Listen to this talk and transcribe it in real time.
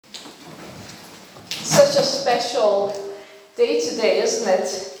such a special day today, isn't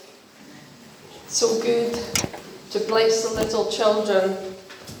it? So good to bless the little children.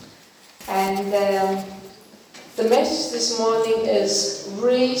 And the message this morning is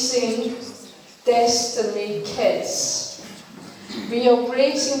Raising Destiny Kids. We are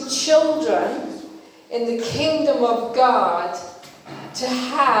raising children in the kingdom of God to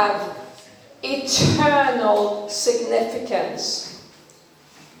have eternal significance.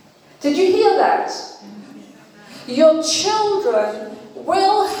 Did you hear that? Your children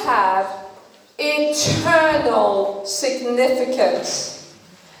will have eternal significance.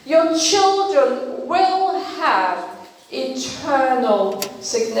 Your children will have eternal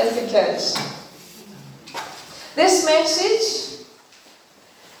significance. This message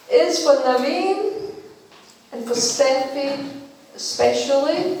is for Naveen and for Steffi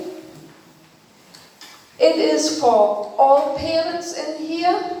especially. It is for all parents in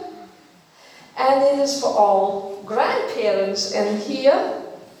here, and it is for all grandparents in here,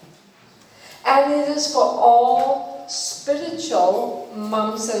 and it is for all spiritual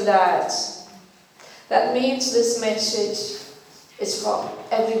mums and dads. That means this message is for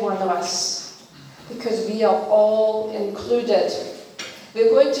every one of us, because we are all included.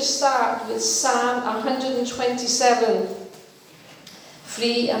 We're going to start with Psalm 127,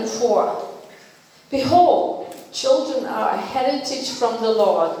 3 and 4. Behold, children are a heritage from the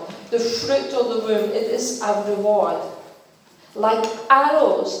Lord, the fruit of the womb, it is a reward. Like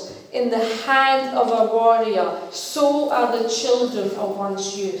arrows in the hand of a warrior, so are the children of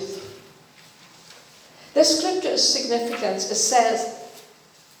one's youth. This scripture is significant. It says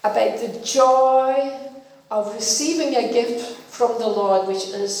about the joy of receiving a gift from the Lord, which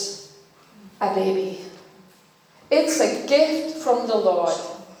is a baby. It's a gift from the Lord.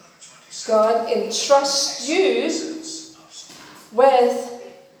 God entrusts you with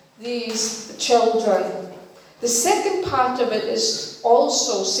these children. The second part of it is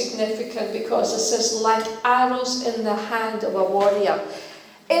also significant because it says, like arrows in the hand of a warrior.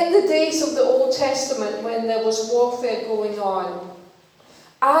 In the days of the Old Testament, when there was warfare going on,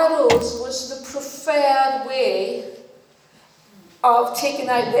 arrows was the preferred way of taking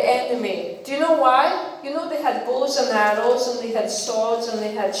out the enemy. Do you know why? You know they had bows and arrows, and they had swords, and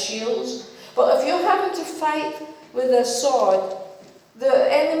they had shields. But if you're having to fight with a sword,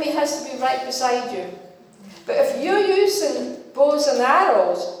 the enemy has to be right beside you. But if you're using bows and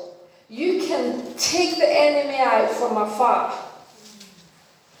arrows, you can take the enemy out from afar.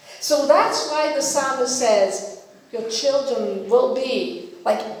 So that's why the psalmist says, your children will be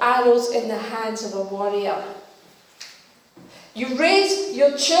like arrows in the hands of a warrior. You raise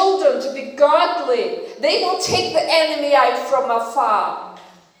your children to be godly. They will take the enemy out from afar.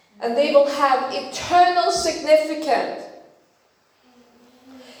 And they will have eternal significance.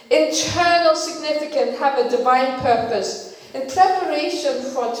 Eternal significance, have a divine purpose. In preparation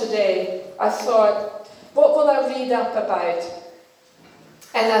for today, I thought, what will I read up about?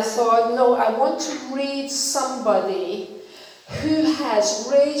 And I thought, no, I want to read somebody who has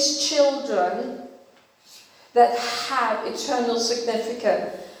raised children that have eternal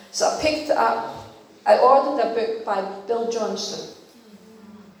significance. So I ordered a book by Bill Johnson.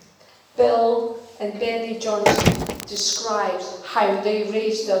 Bill and Benny Johnson describes how they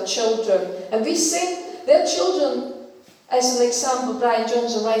raised their children. And we sing their children as an example. Brian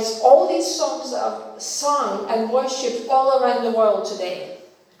Johnson writes all these songs that are sung and worshipped all around the world today.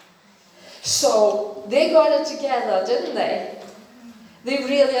 So they got it together, didn't they? They're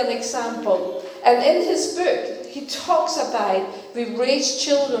really an example. And in his book, he talks about we raise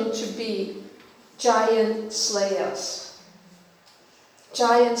children to be giant slayers.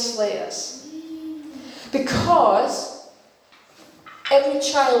 Giant slayers. Because every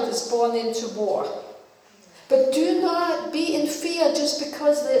child is born into war. But do not be in fear just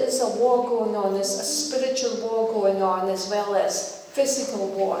because there is a war going on. There's a spiritual war going on as well as physical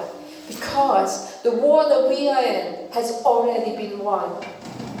war. Because the war that we are in has already been won.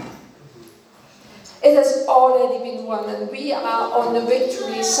 It has already been won, and we are on the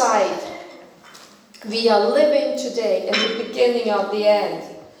victory side. We are living today in the beginning of the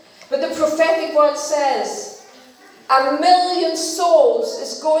end. But the prophetic word says, 1 million souls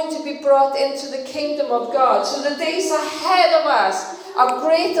is going to be brought into the kingdom of God. So the days ahead of us are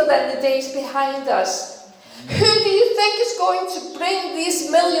greater than the days behind us. Who do you think is going to bring these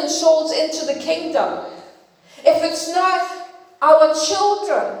 1 million souls into the kingdom? If it's not our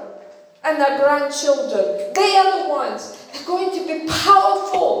children and our grandchildren, they are the ones that are going to be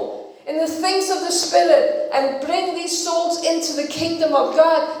powerful in the things of the Spirit and bring these souls into the kingdom of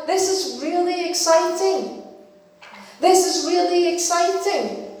God. This is really exciting. This is really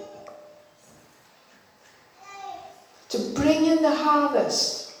exciting. to bring in the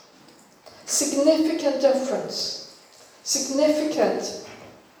harvest. Significant difference. Significant.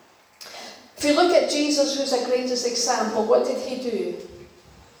 If you look at Jesus, who's our greatest example, what did he do?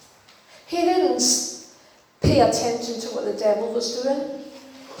 He didn't pay attention to what the devil was doing.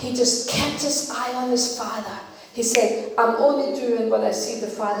 He just kept his eye on his Father. He said, I'm only doing what I see the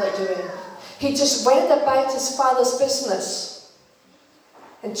Father doing. He just went about his Father's business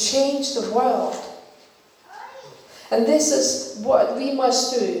and changed the world. And this is what we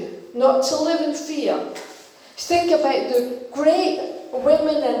must do, not to live in fear. Think about the great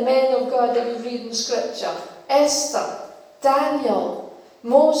women and men of God that we read in Scripture. Esther, Daniel,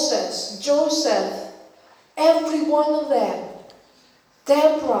 Moses, Joseph, every one of them.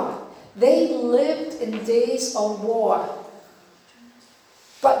 Deborah, they lived in days of war.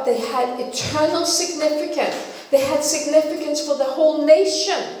 But they had eternal significance. They had significance for the whole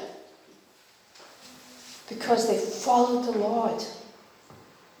nation. Because they followed the Lord.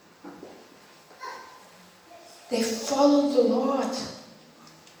 They followed the Lord.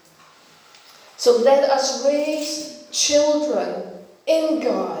 So let us raise children in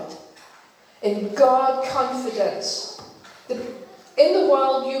God confidence. In the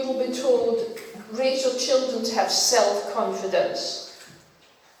world, you will be told, raise your children to have self-confidence.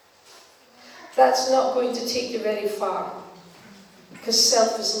 That's not going to take you very far, because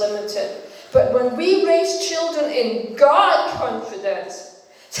self is limited. But when we raise children in God confidence,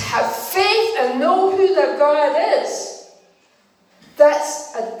 to have faith and know who their God is,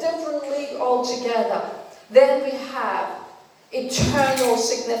 that's a different league altogether. Then we have eternal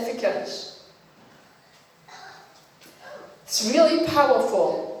significance. It's really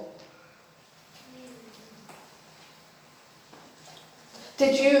powerful.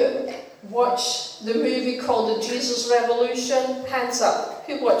 Did you watch the movie called The Jesus Revolution? Hands up.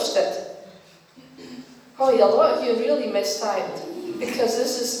 Who watched it? Oh, yeah, a lot of you really missed out. Because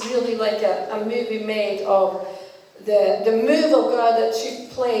this is really like a movie made of the move of God that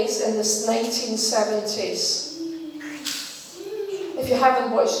took place in the 1970s. If you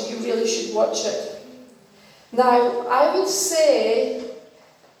haven't watched it, you really should watch it. Now, I would say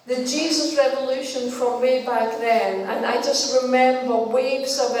the Jesus Revolution from way back then, and I just remember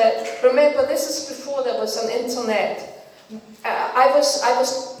waves of it. Remember, this is before there was an internet. I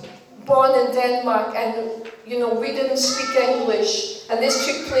was born in Denmark, and we didn't speak English, and this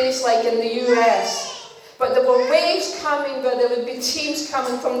took place like in the US. But there were waves coming where there would be teams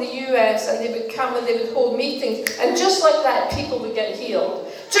coming from the US, and they would come and they would hold meetings, and just like that, people would get healed.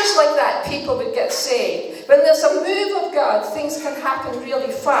 Just like that, people would get saved. When there's a move of God, things can happen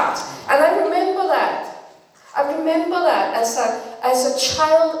really fast. And I remember that. I remember that. As a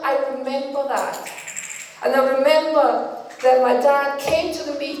child, I remember that. And I remember that my dad came to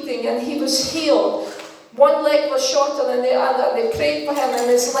the meeting and he was healed. One leg was shorter than the other. They prayed for him and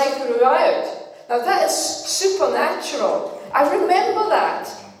his leg grew out. Now that is supernatural. I remember that.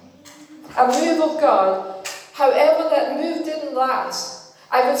 A move of God. However, that move didn't last.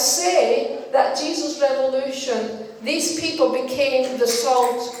 I would say that Jesus Revolution, these people became the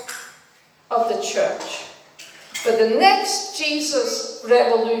salt of the church. But the next Jesus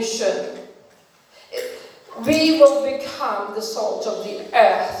Revolution, we will become the salt of the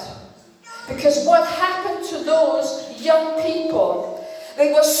earth. Because what happened to those young people?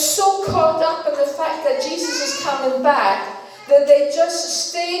 They were so caught up in the fact that Jesus is coming back that they just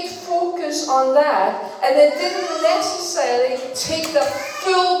stayed focused on that, and they didn't necessarily take the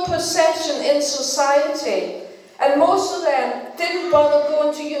full possession in society. And most of them didn't bother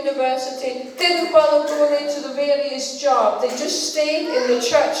going to university, didn't bother going into the various jobs. They just stayed in the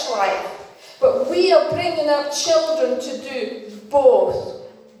church life. But we are bringing up children to do both.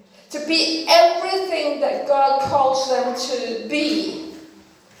 To be everything that God calls them to be.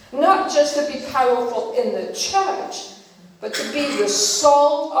 Not just to be powerful in the church, but to be the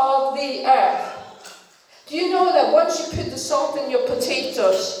salt of the earth. Do you know that once you put the salt in your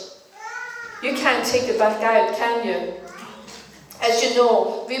potatoes, you can't take it back out, can you? As you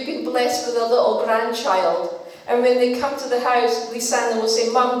know, we've been blessed with a little grandchild. And when they come to the house, Lisanna will say,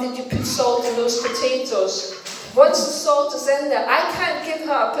 Mum, did you put salt in those potatoes? Once the salt is in there, I can't give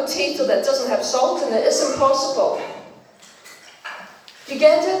her a potato that doesn't have salt in it. It's impossible. You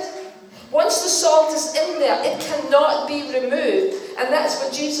get it? Once the salt is in there, it cannot be removed. And that's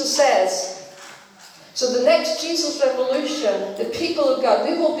what Jesus says. So the next Jesus Revolution, the people of God,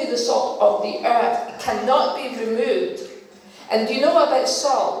 we will be the salt of the earth. It cannot be removed. And do you know about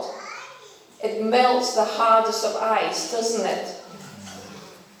salt? It melts the hardest of ice, doesn't it?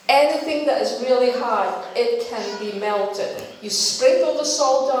 Anything that is really hard, it can be melted. You sprinkle the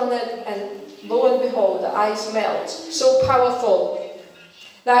salt on it, and lo and behold, the ice melts. So powerful.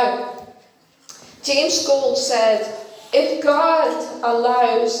 Now, James Gould said, if God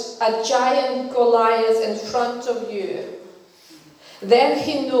allows a giant Goliath in front of you, then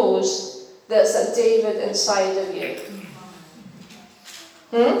he knows there's a David inside of you.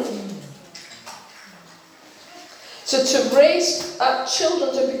 So to raise up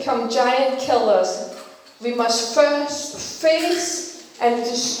children to become giant killers, we must first face and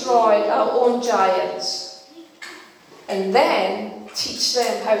destroy our own giants, and then teach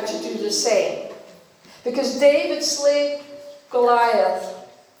them how to do the same. Because David slayed Goliath,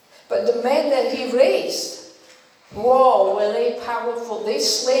 but the men that he raised, whoa, were they powerful. They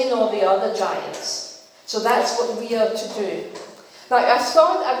slain all the other giants. So that's what we are to do. Now, I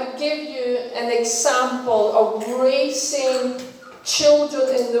thought I would give you an example of raising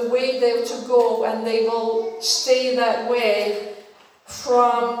children in the way they're to go, and they will stay that way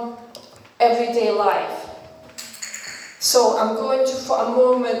from everyday life. So I'm going to, for a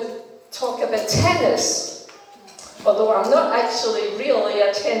moment, talk about tennis, although I'm not actually really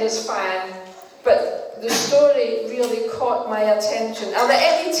a tennis fan, but the story really caught my attention. Are there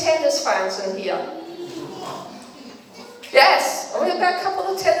any tennis fans in here? Yes, we've got a couple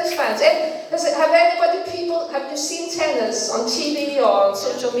of tennis fans. Have you seen tennis on TV or on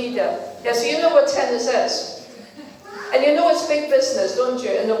social media? Yes, you know what tennis is. And you know it's big business, don't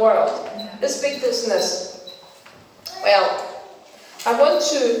you, in the world? It's big business. Well, I want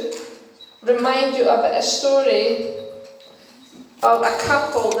to remind you about a story of a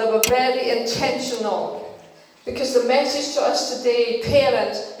couple that were very intentional. Because the message to us today,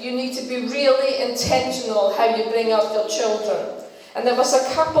 parents, you need to be really intentional how you bring up your children. And there was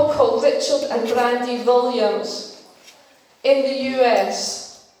a couple called Richard and Brandy Williams in the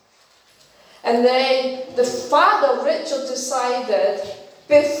US. And the father, Richard, decided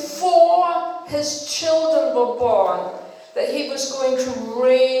before his children were born that he was going to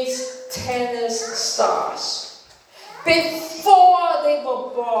raise tennis stars. Before they were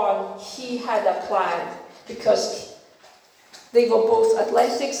born, he had a plan, because they were both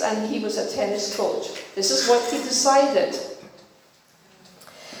athletics and he was a tennis coach. This is what he decided.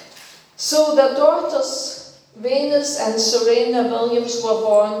 So their daughters, Venus and Serena Williams, were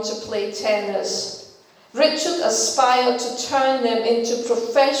born to play tennis. Richard aspired to turn them into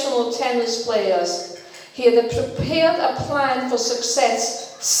professional tennis players. He had prepared a plan for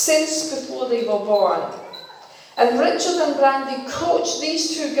success since before they were born. And Richard and Brandy coached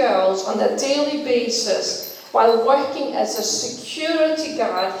these two girls on a daily basis while working as a security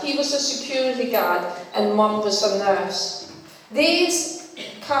guard. He was a security guard and Mum was a nurse. These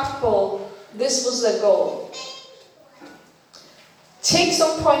couple, this was their goal. Take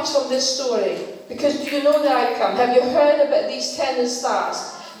some points from this story, because you know the outcome. Have you heard about these tennis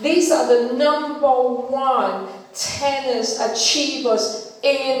stars? These are the #1 tennis achievers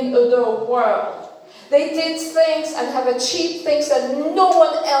in the world. They did things and have achieved things that no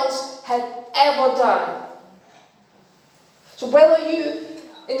one else had ever done. So whether you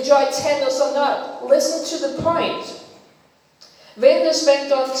enjoy tennis or not, listen to the point. Venus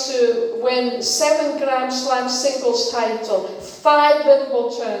went on to win 7 Grand Slam singles title, 5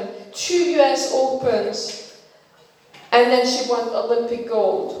 Wimbledon, 2 US Opens, and then she won Olympic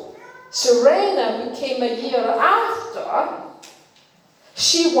gold. Serena, who came a year after,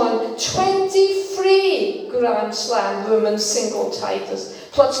 she won 23 Grand Slam women's single titles,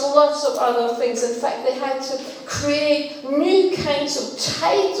 plus lots of other things. In fact, they had to create new kinds of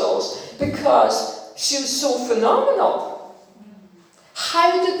titles because she was so phenomenal.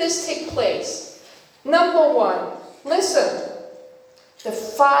 How did this take place? #1, listen. The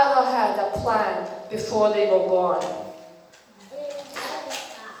father had a plan before they were born.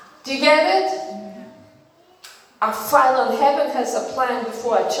 Do you get it? Our Father in heaven has a plan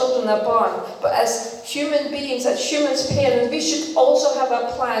before our children are born. But as human beings, as human parents, we should also have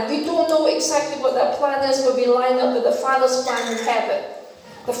a plan. We don't know exactly what that plan is, but we line up with the Father's plan in heaven.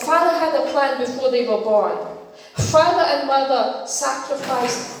 The Father had a plan before they were born. Father and mother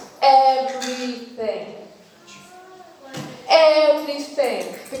sacrificed everything.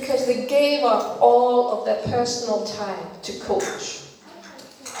 Everything. Because they gave up all of their personal time to coach.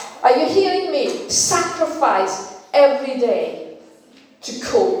 Are you hearing me? Sacrifice every day to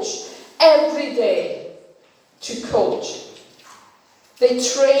coach. Every day to coach. They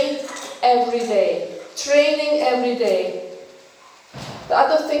trained every day. Training every day. The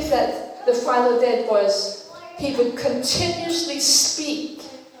other thing that the father did was he would continuously speak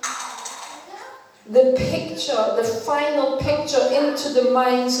the picture, the final picture into the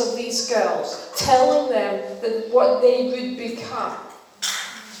minds of these girls, telling them that what they would become.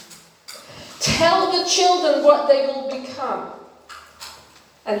 Tell the children what they will become.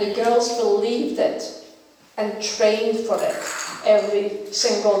 And the girls believed it and trained for it every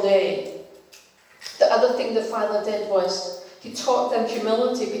single day. The other thing the father did was he taught them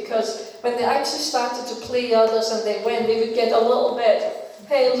humility, because when they actually started to play others and they would get a little bit,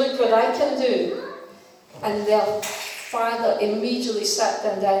 hey, look what I can do. And their father immediately sat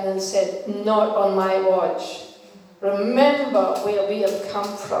them down and said, not on my watch. Remember where we have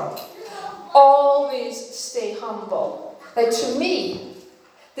come from. Always stay humble. Now to me,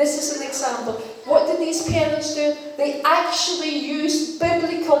 this is an example. What did these parents do? They actually used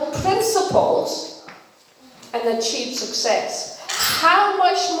biblical principles and achieved success. How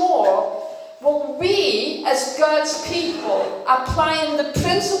much more will we, as God's people, applying the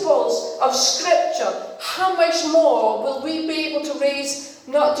principles of Scripture, how much more will we be able to raise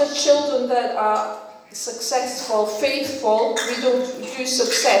not just children that are successful, faithful? We don't do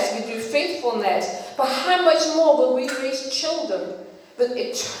success, we do faithfulness. But how much more will we raise children with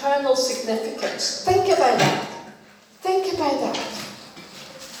eternal significance? Think about that. Think about that.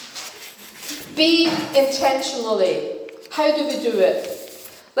 Be intentionally. How do we do it?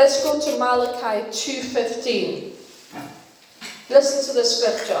 Let's go to Malachi 2:15. Listen to the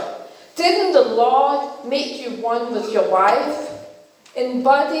scripture. Didn't the Lord make you one with your wife? In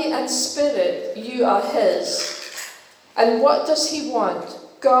body and spirit you are His. And what does He want?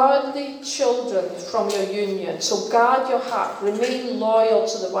 Godly children from your union. So guard your heart. Remain loyal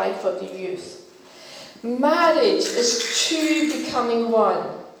to the wife of your youth. Marriage is two becoming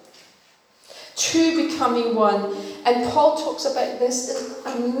one. Two becoming one. And Paul talks about this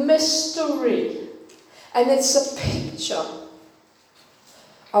as a mystery. And it's a picture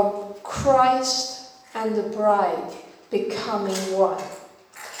of Christ and the bride becoming one.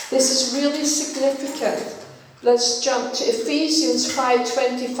 This is really significant. Let's jump to Ephesians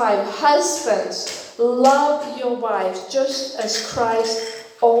 5:25. Husbands, love your wives just as Christ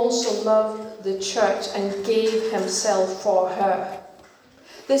also loved the church and gave himself for her.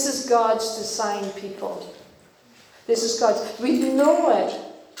 This is God's design, people. This is God's. We know it,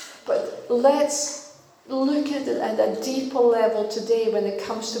 but let's look at it at a deeper level today when it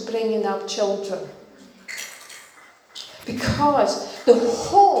comes to bringing up children. Because the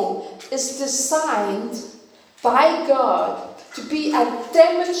home is designed by God to be a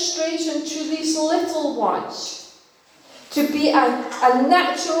demonstration to these little ones, to be a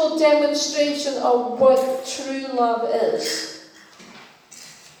natural demonstration of what true love is.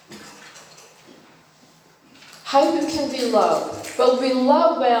 How can we love? Well, we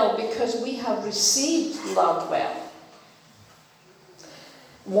love well because we have received love well.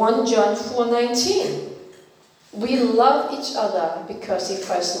 1 John 4:19. We love each other because He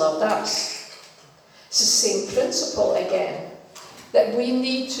first loved us. It's the same principle again, that we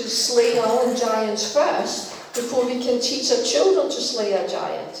need to slay our own giants first before we can teach our children to slay a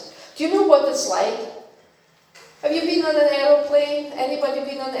giant. Do you know what it's like? Have you been on an aeroplane? Anybody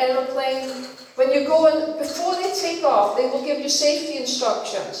been on an aeroplane? When you go in, before they take off, they will give you safety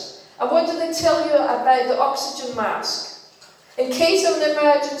instructions. And what do they tell you about the oxygen mask? In case of an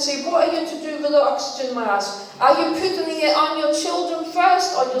emergency, what are you to do with the oxygen mask? Are you putting it on your children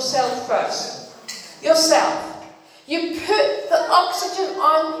first or yourself first? Yourself. You put the oxygen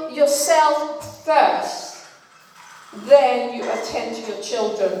on yourself first. Then you attend to your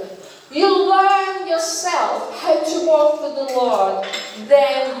children. You learn yourself how to walk with the Lord.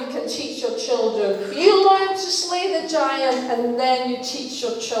 Then you can teach your children. You learn to slay the giant, and then you teach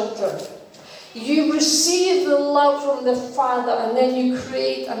your children. You receive the love from the Father, and then you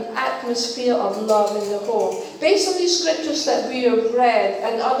create an atmosphere of love in the home. Based on these scriptures that we have read,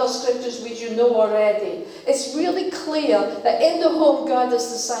 and other scriptures which you know already, it's really clear that in the home God has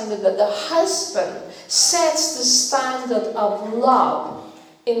decided that the husband sets the standard of love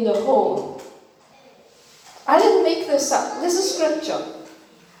in the home. I didn't make this up. This is scripture.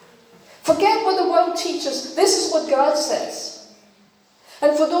 Forget what the world teaches. This is what God says.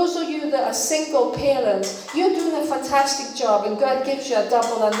 And for those of you that are single parents, you're doing a fantastic job and God gives you a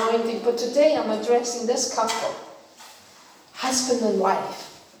double anointing. But today I'm addressing this couple. Husband and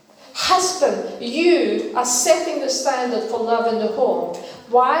wife. Husband, you are setting the standard for love in the home.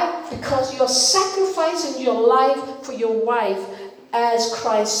 Why? Because you're sacrificing your life for your wife as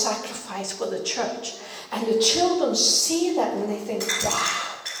Christ sacrificed for the church. And the children see that and they think, wow,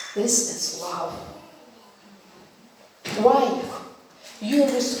 this is love. Wife,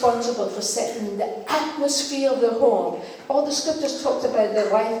 You're responsible for setting the atmosphere of the home. All the scriptures talked about the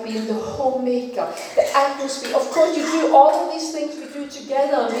wife being the homemaker, the atmosphere. Of course, you do all of these things we do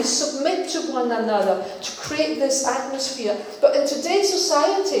together, and we submit to one another to create this atmosphere. But in today's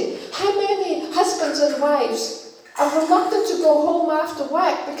society, how many husbands and wives are reluctant to go home after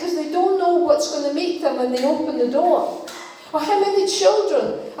work because they don't know what's going to meet them when they open the door? Or how many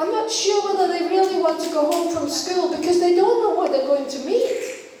children, I'm not sure whether they really want to go home from school because they don't know what they're going to meet.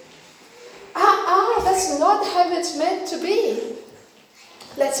 That's not how it's meant to be.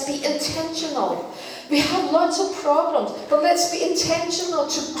 Let's be intentional. We have lots of problems, but let's be intentional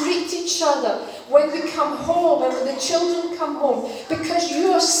to greet each other when we come home and when the children come home, because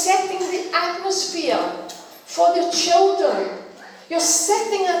you are setting the atmosphere for the children. You're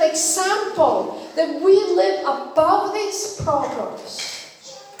setting an example that we live above these problems.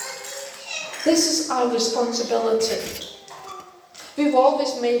 This is our responsibility. We've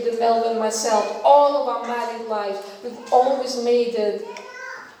always made it, Melvin and myself, all of our married lives, we've always made it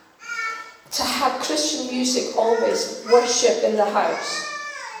to have Christian music always, worship in the house.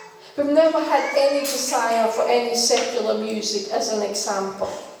 We've never had any desire for any secular music as an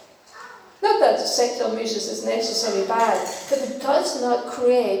example. Not that secular music is necessarily bad, but it does not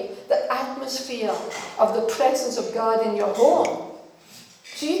create the atmosphere of the presence of God in your home.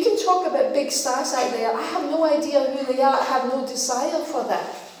 So you can talk about big stars out there. I have no idea who they are. I have no desire for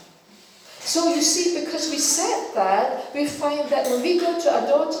that. So you see, because we set that, we find that when we go to our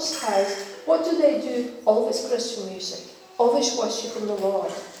daughter's house, what do? Always Christian music. Always worshiping the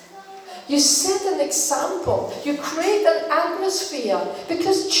Lord. You set an example. You create an atmosphere.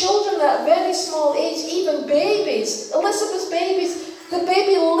 Because children at a very small age, even babies, Elizabeth's babies, the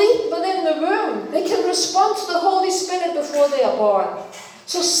baby leap within the womb. They can respond to the Holy Spirit before they are born.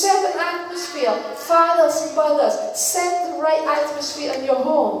 So set an atmosphere. Fathers and mothers, set the right atmosphere in your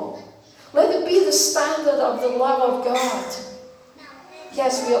home. Let it be the standard of the love of God.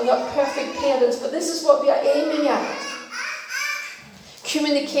 Yes, we are not perfect parents, but this is what we are aiming at.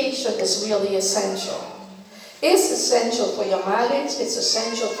 Communication is really essential. It's essential for your marriage. It's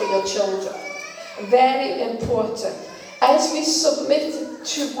essential for your children. Very important. As we submit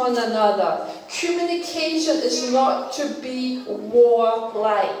to one another, communication is not to be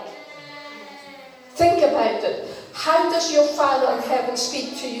warlike. Think about it. How does your Father in heaven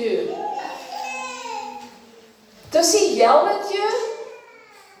speak to you? Does he yell at you?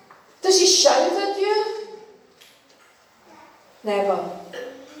 Does he shout at you? Never.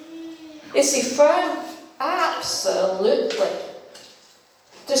 Is he firm? Absolutely.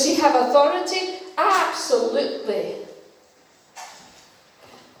 Does he have authority? Absolutely.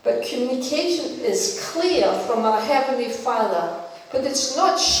 But communication is clear from our Heavenly Father. But it's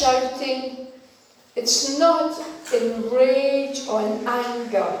not shouting. It's not in rage or in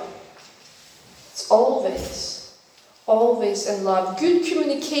anger. It's always in love. Good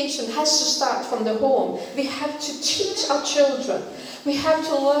communication has to start from the home. We have to teach our children. We have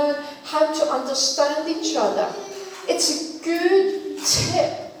to learn how to understand each other. It's a good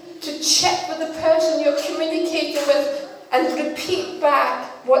tip to check with the person you're communicating with and repeat back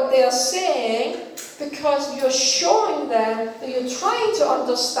what they are saying, because you're showing them that you're trying to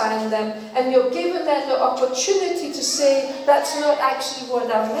understand them and you're giving them the opportunity to say, that's not actually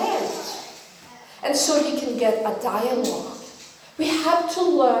what I meant. And so you can get a dialogue. We have to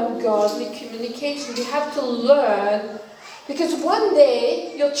learn godly communication. We have to learn, because one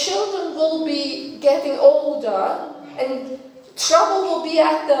day your children will be getting older and trouble will be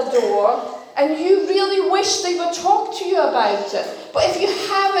at their door, and you really wish they would talk to you about it. But if you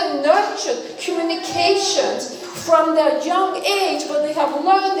haven't nurtured communications from their young age, where they have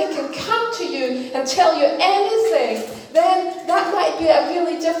learned they can come to you and tell you anything, then that might be a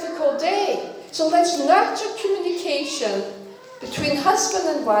really difficult day. So let's nurture communication between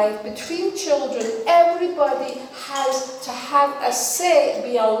husband and wife, between children. Everybody has to have a say,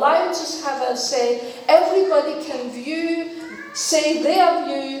 be allowed to have a say. Everybody can say their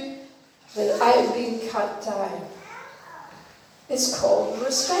view without being cut down. It's called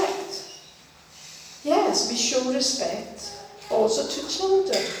respect. Yes, we show respect also to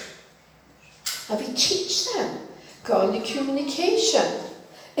children. And we teach them godly communication.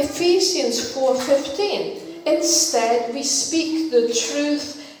 Ephesians 4:15. Instead, we speak the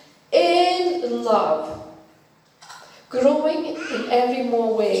truth in love, growing in every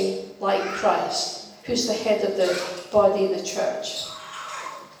more way like Christ, who's the head of the body, the church.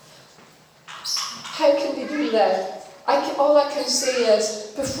 How can we do that? All I can say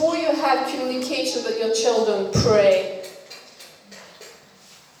is, before you have communication with your children, pray.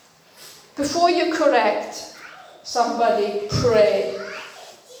 Before you correct somebody, pray.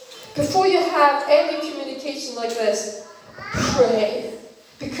 Before you have any communication like this, pray.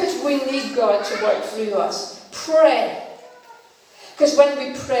 Because we need God to work through us. Pray. Because when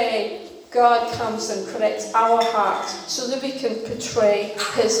we pray, God comes and corrects our heart so that we can portray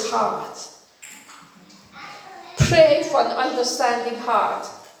His heart. Pray for an understanding heart.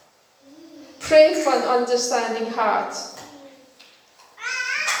 Pray for an understanding heart.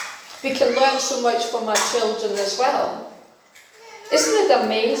 We can learn so much from our children as well. Isn't it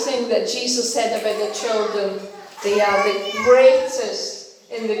amazing that Jesus said about the children, they are the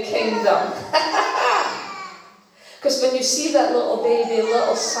greatest in the kingdom? Because when you see that little baby,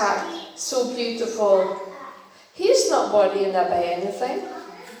 little sack, so beautiful, he's not worrying about anything.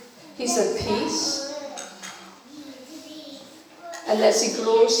 He's at peace. And as he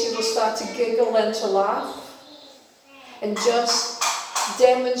grows, he will start to giggle and to laugh and just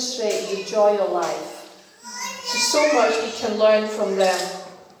demonstrate the joy of life. So much we can learn from them.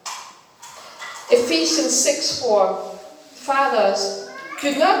 Ephesians 6:4. Fathers,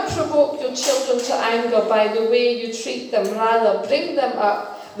 do not provoke your children to anger by the way you treat them. Rather, bring them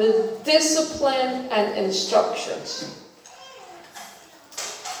up with discipline and instructions.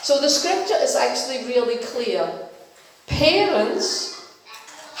 So the scripture is actually really clear. Parents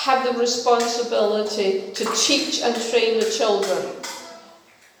have the responsibility to teach and train the children.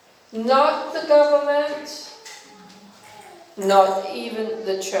 Not the government, not even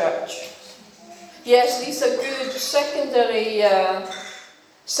the church. Yes, these are good secondary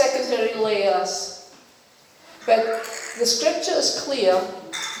layers. But the scripture is clear.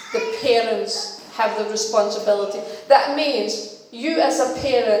 The parents have the responsibility. That means you as a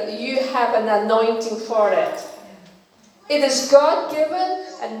parent, you have an anointing for it. It is God-given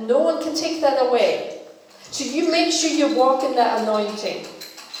and no one can take that away. So you make sure you walk in that anointing.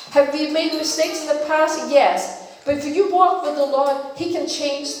 Have you made mistakes in the past? Yes. But if you walk with the Lord, He can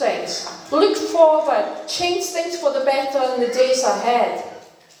change things. Look forward. Change things for the better in the days ahead.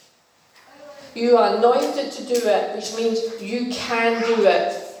 You are anointed to do it, which means you can do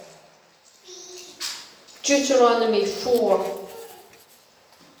it. Deuteronomy 4,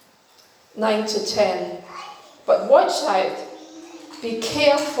 9-10. But watch out. Be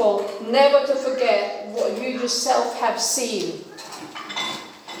careful never to forget what you yourself have seen.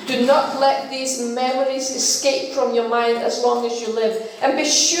 Do not let these memories escape from your mind as long as you live. And be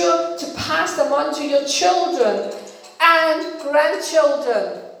sure to pass them on to your children and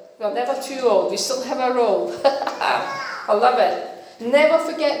grandchildren. We're never too old. We still have a role. I love it. Never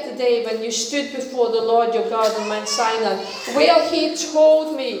forget the day when you stood before the Lord your God in Mount Sinai, where He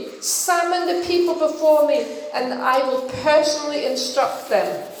told me, summon the people before me, and I will personally instruct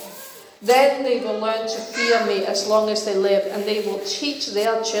them. Then they will learn to fear me as long as they live, and they will teach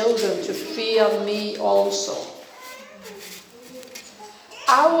their children to fear me also.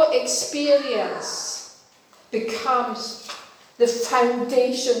 Our experience becomes the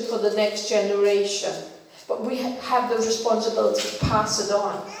foundation for the next generation. But we have the responsibility to pass it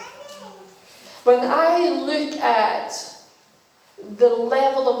on. When I look at the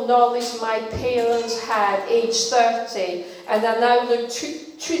level of knowledge my parents had age 30, and I now look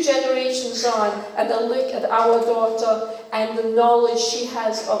two generations on, and I look at our daughter and the knowledge she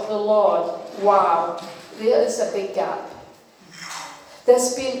has of the Lord, wow, there is a big gap.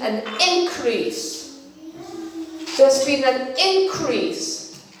 There's been an increase. There's been an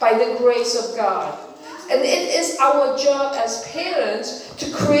increase by the grace of God. And it is our job as parents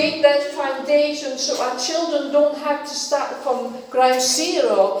to create that foundation so our children don't have to start from ground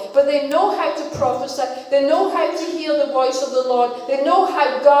zero, but they know how to prophesy, they know how to hear the voice of the Lord, they know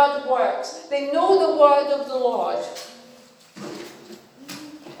how God works, they know the word of the Lord.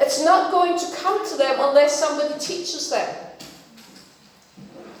 It's not going to come to them unless somebody teaches them.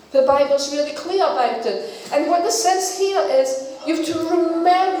 The Bible's really clear about it. And what it says here is you have to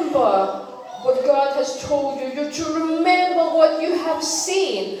remember what God has told you. You have to remember what you have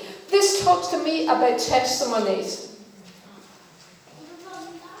seen. This talks to me about testimonies.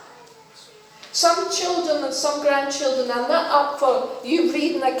 Some children and some grandchildren are not up for you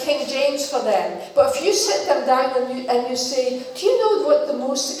reading a King James for them. But if you sit them down and you say, do you know what the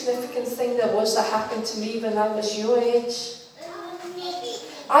most significant thing that was that happened to me when I was your age?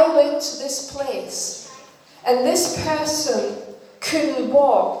 I went to this place and this person couldn't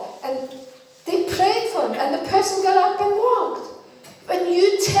walk, and they prayed for him, and the person got up and walked. When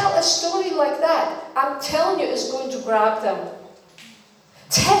you tell a story like that, I'm telling you, it's going to grab them.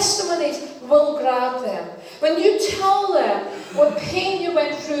 Testimonies will grab them. When you tell them what pain you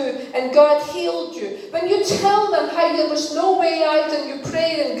went through and God healed you, when you tell them how there was no way out and you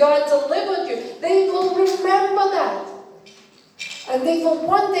prayed and God delivered you, they will remember that. And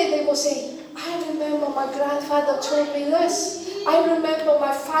one day they will say, I remember my grandfather told me this. I remember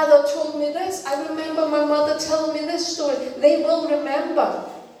my father told me this. I remember my mother telling me this story. They will remember.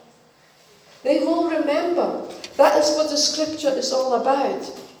 They will remember. That is what the scripture is all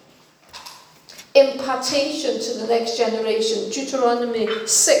about. Impartation to the next generation. Deuteronomy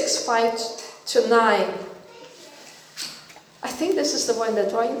 6, 5-9. I think this is the one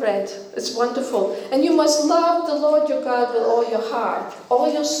that I read. It's wonderful. And you must love the Lord your God with all your heart,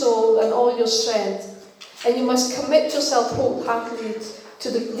 all your soul, and all your strength. And you must commit yourself wholeheartedly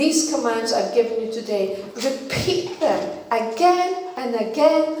to these commands I've given you today. Repeat them again and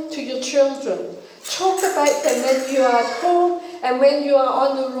again to your children. Talk about them when you are at home and when you are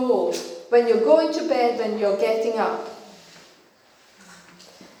on the road, when you're going to bed, when you're getting up.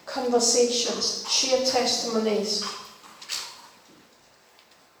 Conversations, share testimonies.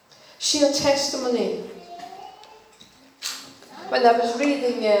 Share testimony. When I was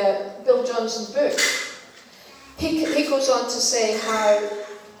reading Bill Johnson's book, he goes on to say how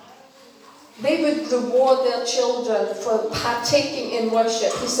they would reward their children for partaking in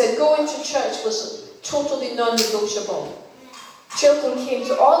worship. He said going to church was totally non-negotiable. Children came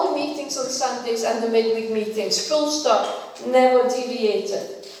to all the meetings on Sundays and the midweek meetings, full stop, never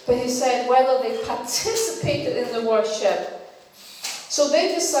deviated. But he said whether they participated in the worship. So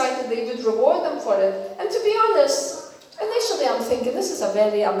they decided they would reward them for it. And to be honest, initially I'm thinking this is a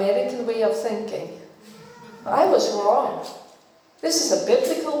very American way of thinking. But I was wrong. This is a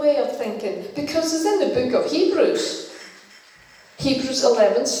biblical way of thinking because it's in the book of Hebrews. Hebrews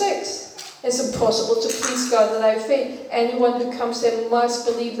 11:6. It's impossible to please God without faith. Anyone who comes to him must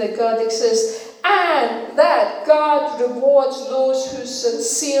believe that God exists and that God rewards those who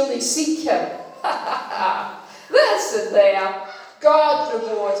sincerely seek him. That's it there. God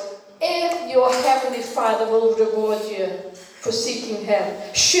rewards. If your Heavenly Father will reward you for seeking him,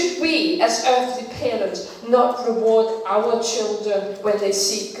 should we, as earthly parents, not reward our children when they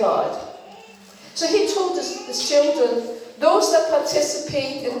seek God? So he told his children, those that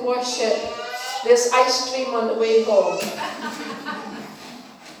participate in worship, there's ice cream on the way home.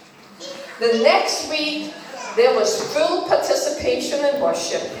 The next week, there was full participation in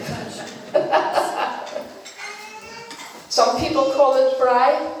worship. Some people call it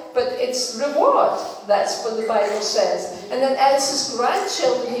bribe, but it's reward. That's what the Bible says. And then as his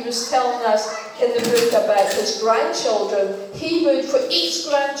grandchildren, he was telling us in the book about his grandchildren, he would, for each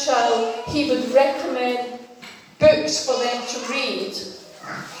grandchild, he would recommend books for them to read.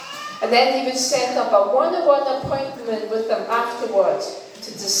 And then he would set up a one-on-one appointment with them afterwards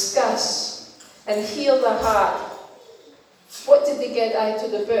to discuss and heal their heart. What did they get out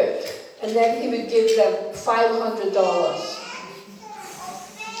of the book? And then he would give them $500.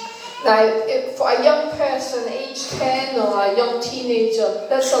 Now, for a young person, age 10 or a young teenager,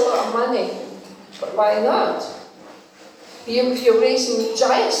 that's a lot of money. But why not? If you're raising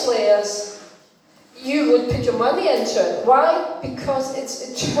giant slayers, you would put your money into it. Why? Because it's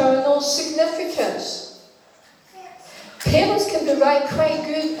eternal significance. Parents can be quite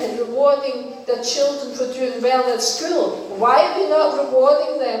good at rewarding their children for doing well at school. Why are we not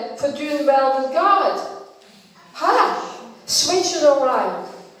rewarding them for doing well with God? Switch it around.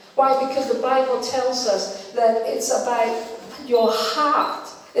 Why? Because the Bible tells us that it's about your heart.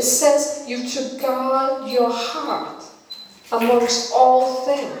 It says you to guard your heart amongst all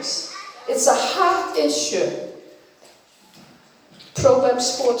things. It's a heart issue.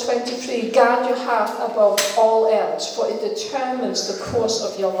 Proverbs 4:23, guard your heart above all else, for it determines the course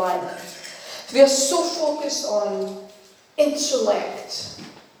of your life. We are so focused on intellect.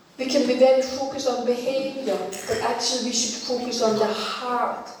 We can be very focused on behavior, but actually we should focus on the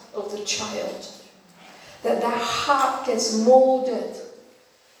heart of the child. That heart gets molded.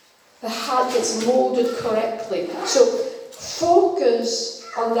 The heart gets molded correctly. So focus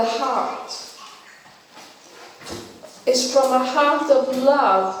on the heart. It's from a heart of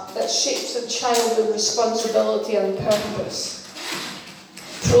love that shapes a child with responsibility and purpose.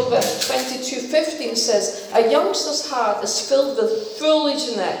 Proverbs 22:15 says, a youngster's heart is filled with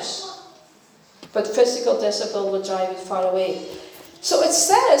foolishness, but physical discipline will drive it far away. So it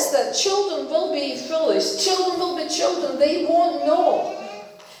says that children will be foolish, children will be children, they won't know.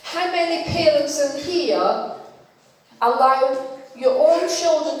 How many parents in here allow your own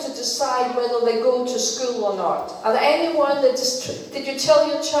children to decide whether they go to school or not? Are there anyone that did you tell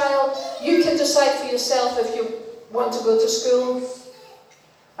your child, you can decide for yourself if you want to go to school?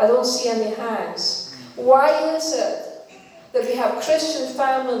 I don't see any hands. Why is it that we have Christian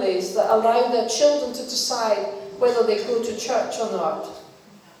families that allow their children to decide whether they go to church or not?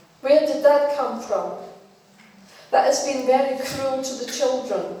 Where did that come from? that has been very cruel to the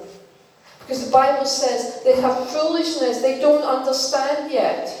children. Because the Bible says they have foolishness, they don't understand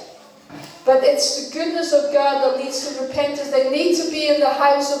yet. But it's the goodness of God that leads to repentance. They need to be in the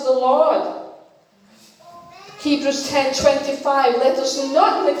house of the Lord. Hebrews 10:25, let us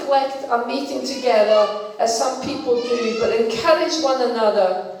not neglect a meeting together as some people do, but encourage one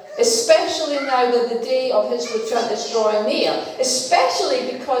another, especially now that the day of his return is drawing near,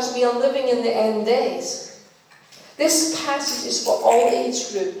 especially because we are living in the end days. This passage is for all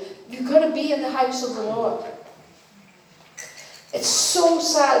age group. You've got to be in the house of the Lord. It's so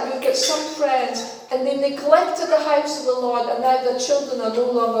sad. We've got some friends and they neglected the house of the Lord, and now their children are no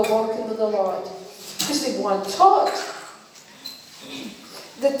longer walking with the Lord because they weren't taught.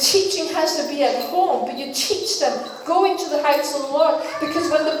 The teaching has to be at home, but you teach them going to the house of the Lord, because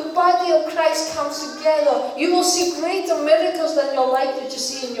when the body of Christ comes together, you will see greater miracles than you're likely to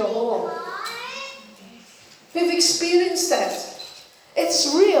see in your home. We've experienced that.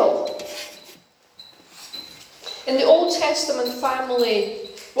 It's real. In the Old Testament family,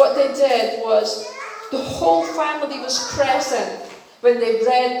 what they did was the whole family was present when they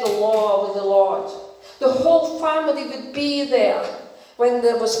read the law of the Lord. The whole family would be there when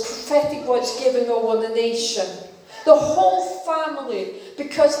there was prophetic words given over the nation. The whole family,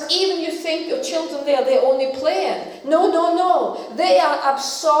 because even you think your children there, they're only playing. No. They are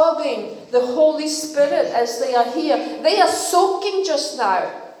absorbing the Holy Spirit as they are here. They are soaking just now.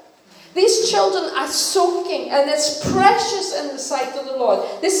 These children are soaking, and it's precious in the sight of the Lord.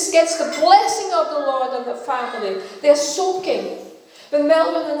 This gets the blessing of the Lord on the family. They're soaking. When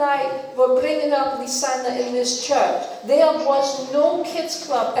Melvin and I were bringing up Lisanna in this church, there was no kids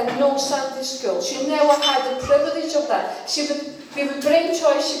club and no Sunday school. She never had the privilege of that. We would bring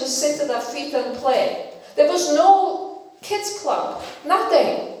toys, she would sit at our feet and play. There was no kids club,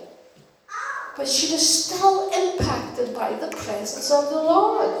 nothing. But she was still impacted by the presence of the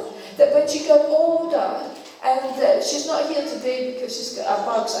Lord. That when she got older, and she's not here today because she's got her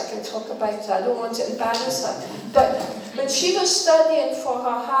bugs, I can talk about her, I don't want to embarrass her. But when she was studying for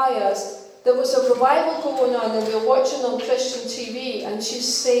her hires, there was a revival going on, and we were watching on Christian TV, and she's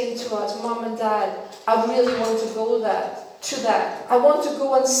saying to us, Mum and Dad, I really want to go to that. I want to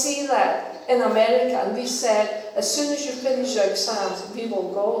go and see that in America. And we said, as soon as you finish your exams, we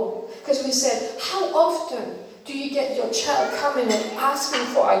will go. Because we said, how often do you get your child coming and asking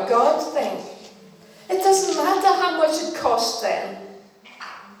for a God thing? It doesn't matter how much it costs them.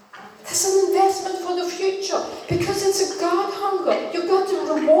 It's an investment for the future, because it's a God hunger. You've got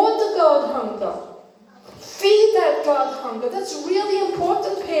to reward the God hunger. Feed that God hunger. That's really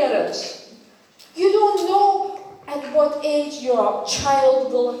important, parents. You don't know at what age your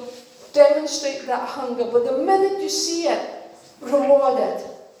child will demonstrate that hunger, but the minute you see it, reward it.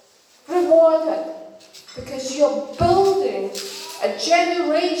 Reward it. Because you're building a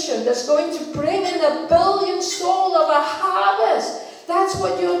generation that's going to bring in 1 billion souls of a harvest. That's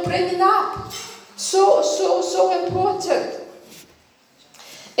what you're bringing up. So important.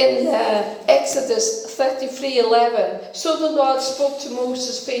 In Exodus 33:11, so the Lord spoke to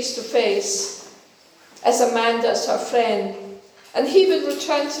Moses face to face, as a man does to a friend, and he would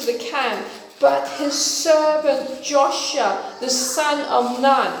return to the camp. But his servant Joshua, the son of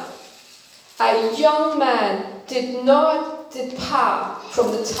Nun, a young man, did not depart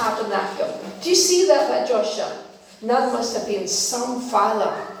from the tabernacle. Do you see that, Joshua? Nun must have been some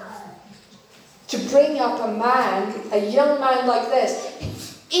father to bring up a young man like this.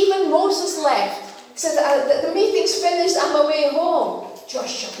 Even Moses left. He said, the meeting's finished, I'm away home.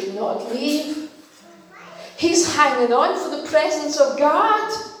 Joshua did not leave. He's hanging on for the presence of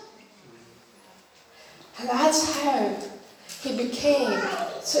God. And that's how he became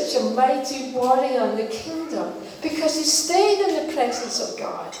such a mighty warrior in the kingdom, because he stayed in the presence of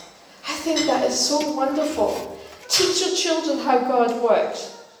God. I think that is so wonderful. Teach your children how God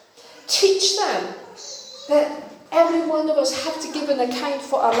works. Teach them that every one of us have to give an account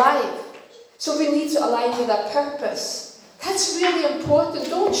for our life. So we need to align with our purpose. That's really important.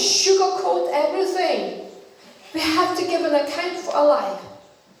 Don't sugarcoat everything. We have to give an account for our life.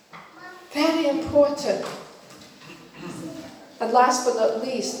 Very important. And last but not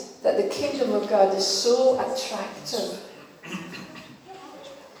least, that the kingdom of God is so attractive.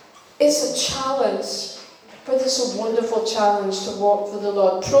 It's a challenge, but it's a wonderful challenge to walk with the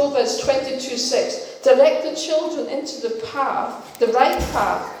Lord. Proverbs 22:6, direct the children into the path, the right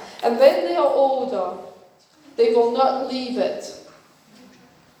path, and when they are older, they will not leave it.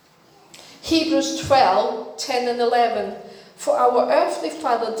 Hebrews 12:10 and 11, for our earthly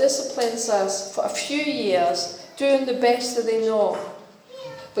father disciplines us for a few years, doing the best that they know.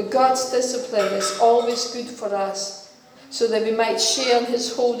 But God's discipline is always good for us, so that we might share in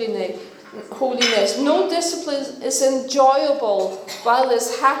His holiness. No discipline is enjoyable while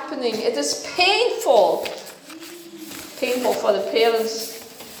it's happening. It is painful for the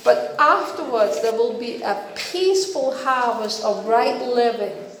parents. But afterwards, there will be a peaceful harvest of right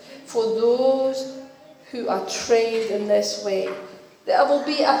living for those who are trained in this way. There will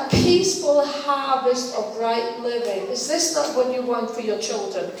be a peaceful harvest of right living. Is this not what you want for your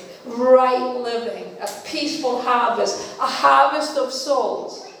children? Right living, a peaceful harvest, a harvest of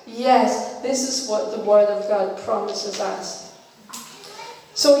souls. Yes, this is what the Word of God promises us.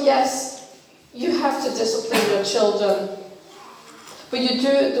 So yes, you have to discipline your children, but you do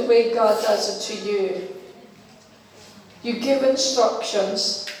it the way God does it to you. You give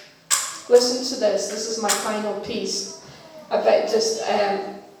instructions. Listen to this. This is my final piece about just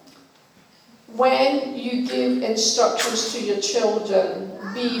when you give instructions to your children,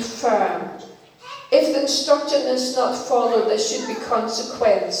 be firm. If the instruction is not followed, there should be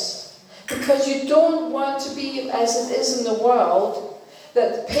consequence. Because you don't want to be as it is in the world,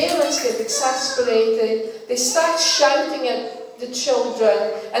 that the parents get exasperated, they start shouting at the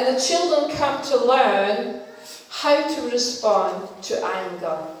children, and the children come to learn how to respond to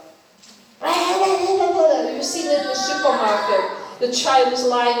anger. You've seen it in the supermarket. The child is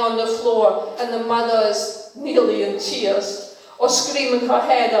lying on the floor and the mother is nearly in tears or screaming her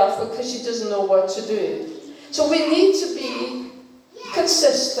head off because she doesn't know what to do. So we need to be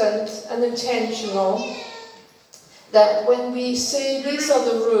consistent and intentional, that when we say these are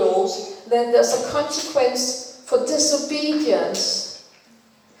the rules, then there's a consequence for disobedience.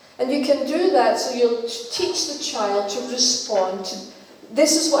 And you can do that, so you'll teach the child to respond to,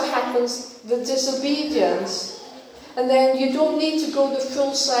 this is what happens with disobedience. And then you don't need to go the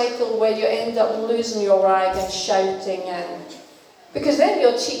full cycle where you end up losing your rag and shouting, because then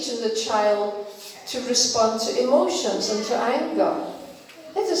you're teaching the child to respond to emotions and to anger.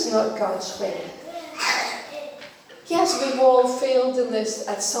 It is not God's way. Yes, we've all failed in this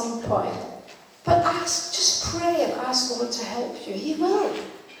at some point. But just pray and ask God to help you. He will.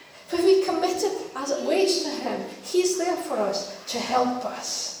 If we commit it as a wage to Him, He's there for us to help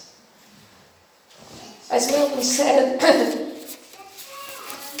us. As Milton said,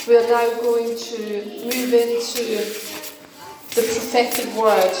 we are now going to move into the prophetic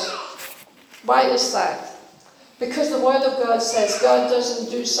word. Why is that? Because the Word of God says God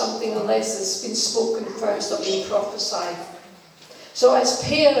doesn't do something unless it's been spoken first or been prophesied. So as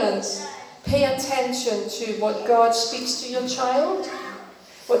parents, pay attention to what God speaks to your child,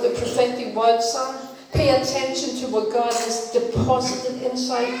 what the prophetic words are. Pay attention to what God has deposited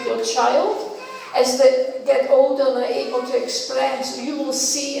inside your child. As they get older and are able to express, you will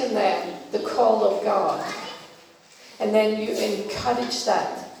see in them the call of God. And then you encourage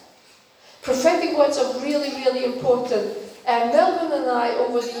that. Prophetic words are really, really important. And Melvin and I,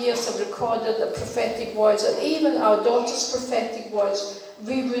 over the years, have recorded the prophetic words, and even our daughter's prophetic words,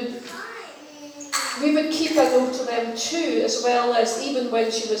 we would keep a note of them too, as well as even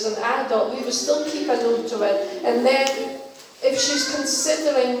when she was an adult, we would still keep a note of it. And then, if she's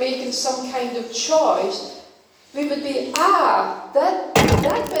considering making some kind of choice, we would be, that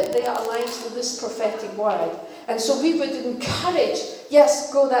bit there aligns with this prophetic word. And so we would encourage,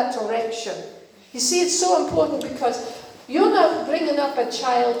 yes, go that direction. You see, it's so important, because you're not bringing up a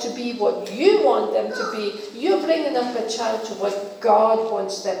child to be what you want them to be. You're bringing up a child to what God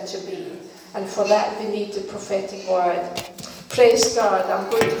wants them to be. And for that, we need the prophetic word. Praise God. I'm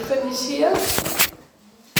going to finish here.